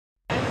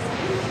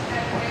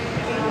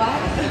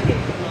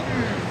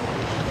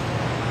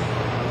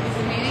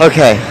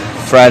Okay,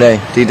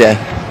 Friday, D-Day.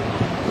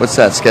 What's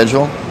that,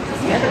 schedule?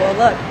 Schedule,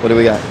 look. What do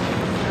we got?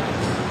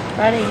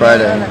 Friday.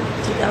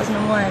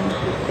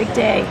 2001. Big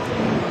day.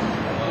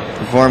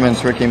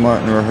 Performance, Ricky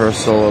Martin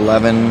rehearsal,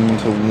 11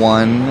 to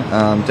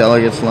 1.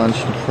 Delegates lunch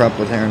and prep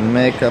with hair and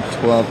makeup,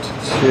 12 to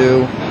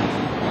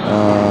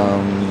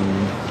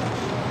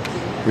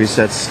 2.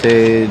 Reset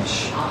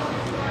stage.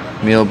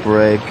 Meal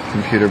break,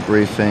 computer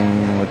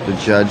briefing with the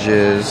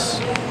judges.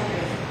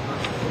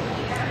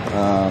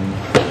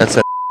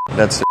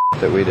 That's it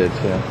that we did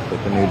too,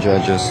 with the new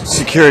judges.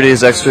 Security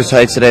is extra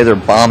tight today. There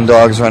are bomb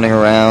dogs running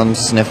around,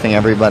 sniffing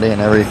everybody and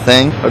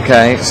everything.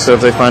 Okay, so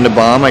if they find a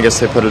bomb, I guess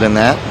they put it in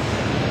that.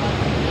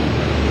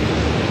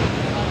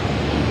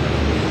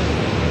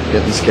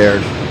 Getting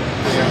scared.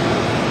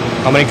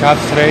 How many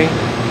cops today?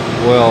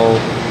 Well,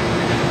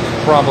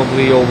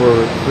 probably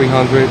over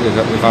 300,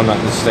 if I'm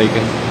not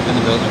mistaken. In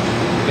the building?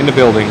 In the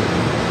building.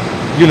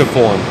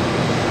 Uniform.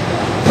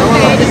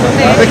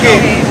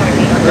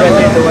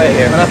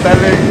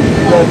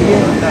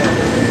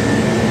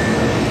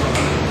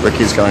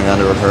 Ricky's going on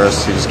to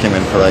rehearse. He just came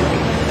in for like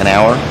an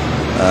hour.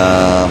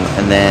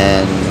 And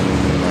then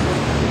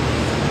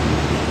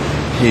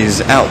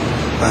he's out.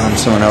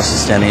 Someone else is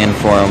standing in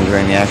for him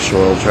during the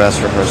actual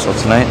dress rehearsal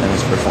tonight, and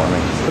he's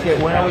performing. Okay,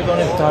 when are we going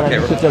to start?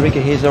 Puerto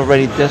Rico, he's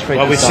already desperate.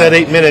 Well, we said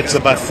 8 minutes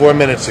about 4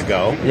 minutes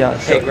ago. Yeah,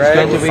 so hey,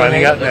 Greg, we're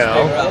finding out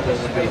now.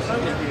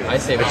 I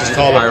say we just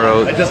call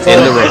pyro in the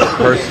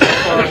rehearsal.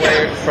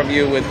 From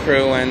you with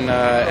crew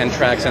and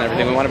tracks and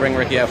everything. We want to bring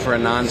Ricky out for a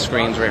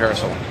non-screens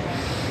rehearsal.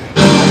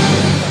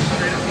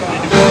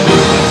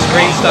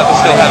 Screen stuff is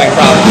still having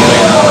problems.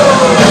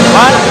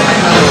 What?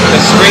 The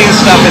screen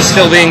stuff is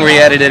still being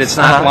re-edited. It's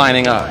not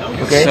lining up.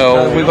 Okay.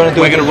 So we're going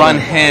to run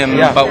him,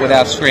 yeah, but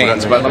without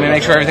screens. But let me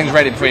make sure everything's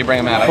ready before you bring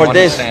him out. For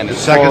this,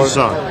 second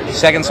song.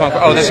 Second song.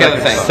 Oh, that's the other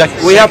thing.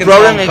 We have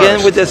problem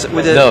again with this.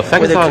 With the no,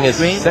 second song is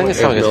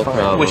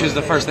fine. Which is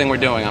the first thing we're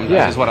doing.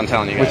 Is what I'm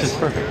telling you guys. Which is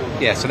perfect.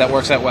 Yeah, so that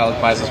works out well. It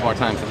buys us more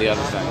time for the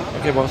other thing.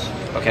 Okay, boss.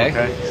 Okay.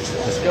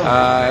 Let's go.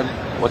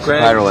 What's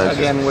Greg,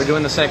 again, we're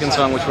doing the second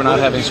song, which we're not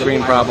having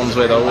screen problems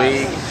with. Are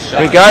we?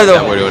 Ricardo.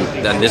 That we're doing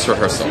this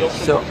rehearsal.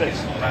 So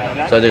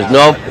there's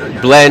no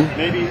blend,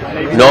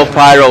 no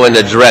pyro in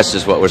the dress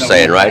is what we're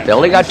saying, right? They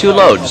only got 2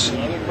 loads.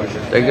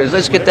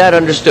 Let's get that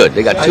understood.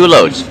 They got 2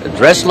 loads, a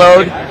dress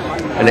load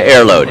and an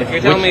air load. If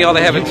you're telling me all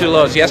they have are 2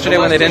 loads. Yesterday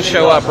when they didn't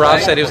show up,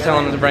 Rob said he was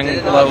telling them to bring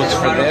loads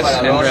for this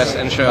and dress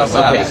and show up.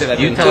 Okay.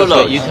 You tell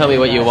me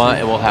what you want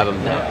and we'll have them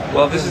now.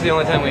 Well, if this is the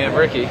only time we have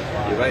Ricky,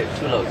 You're right,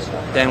 2 loads.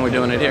 then we're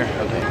doing it here.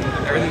 Okay.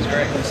 Everything's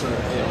great. It's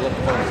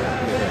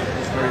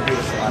very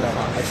beautiful.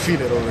 I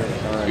feel it already.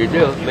 You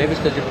do? Maybe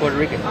it's because you're Puerto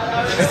Rican.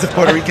 It's a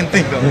Puerto Rican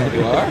thing, though.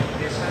 You are?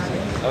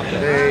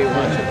 Okay.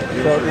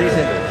 So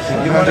listen,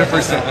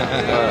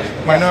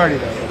 100%. Minority,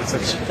 though. It's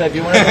like, so if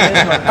you want to do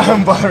this one,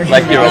 I'm bothering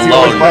Like you're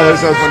alone. by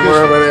ourselves when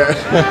we're over there.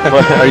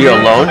 Are you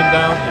alone?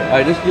 All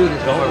right, let's do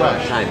this the whole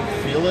time.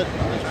 Feel it.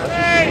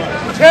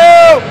 2,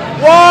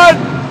 1.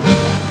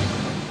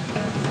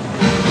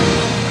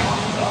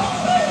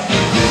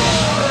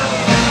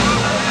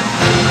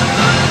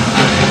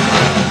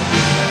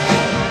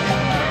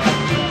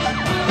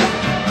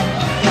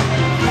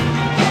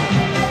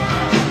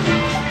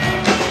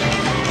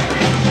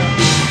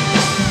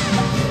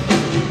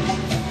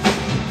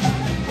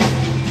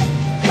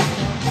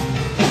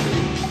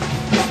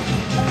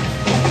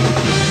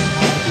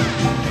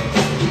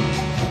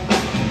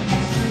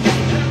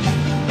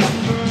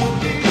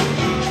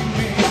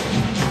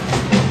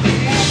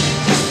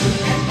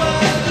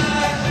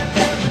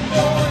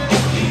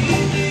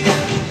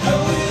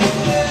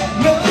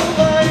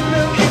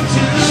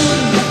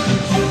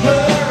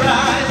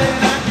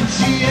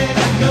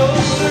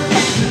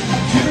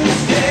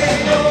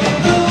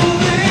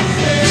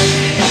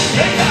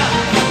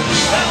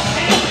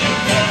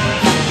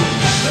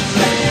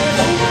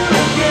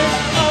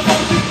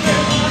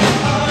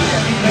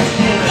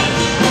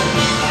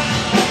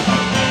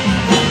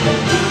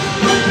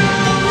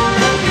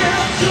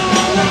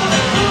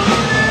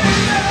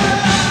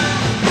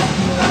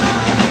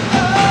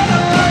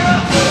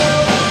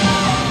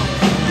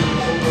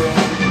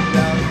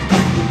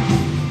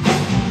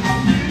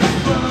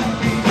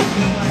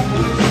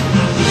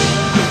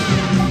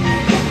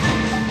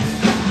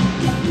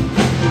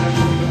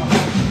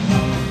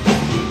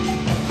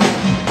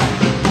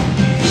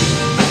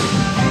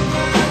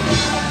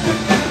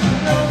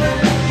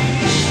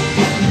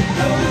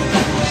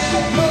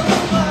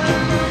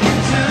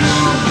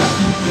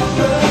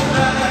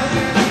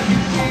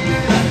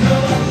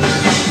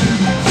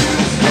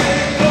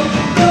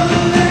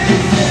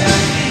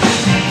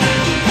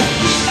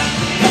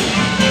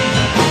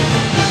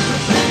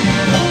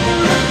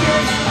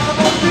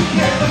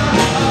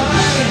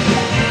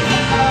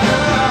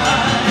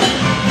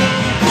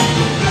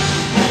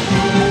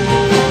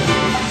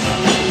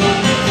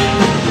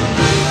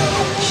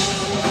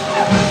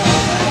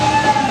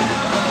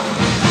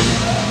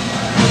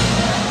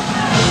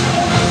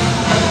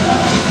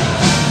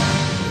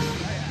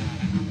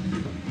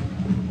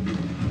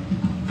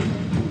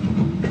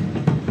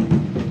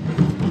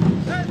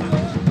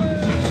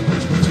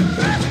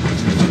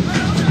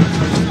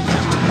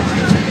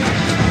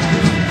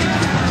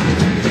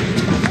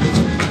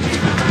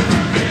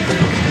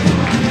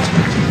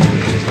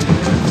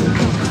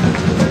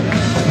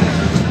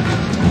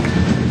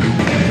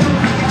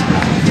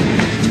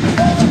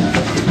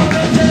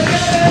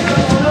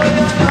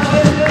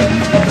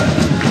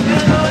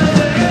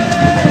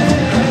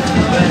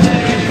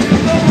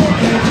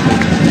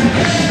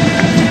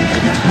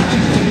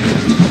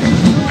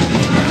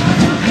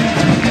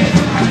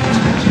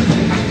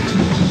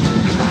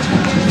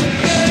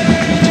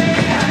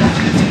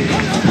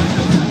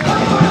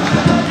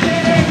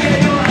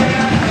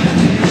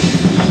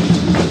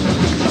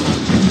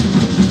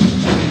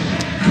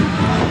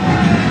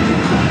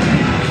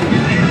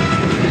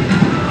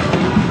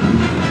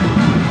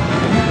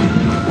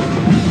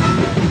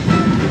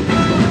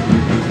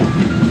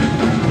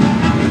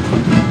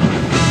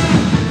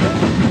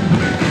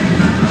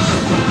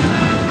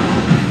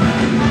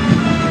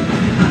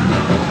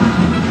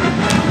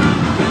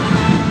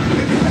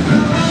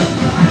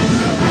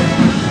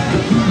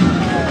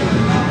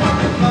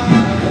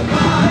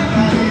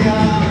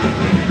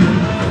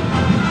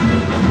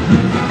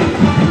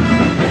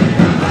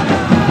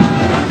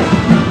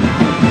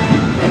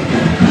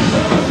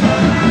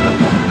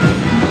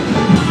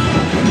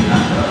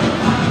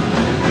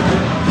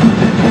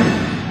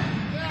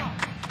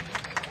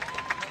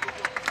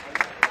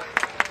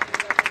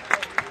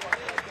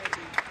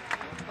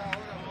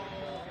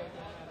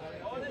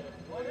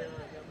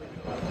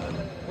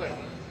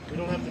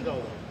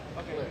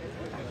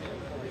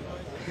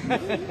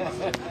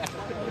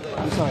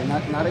 I'm sorry,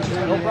 not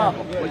again. No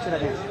problem. What should I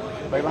do?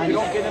 Right behind You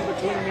you? don't get in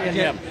between me and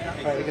him.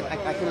 All right, because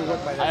I couldn't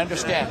work by that. I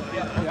understand.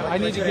 Yeah, I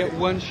need to get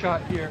one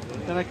shot here,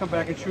 then I come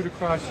back and shoot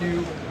across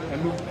you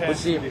and move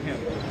past you to him.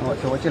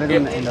 So what should I do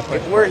in the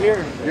If we're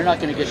here, you're not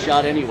going to get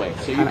shot anyway,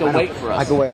 so you can wait for us. I go away.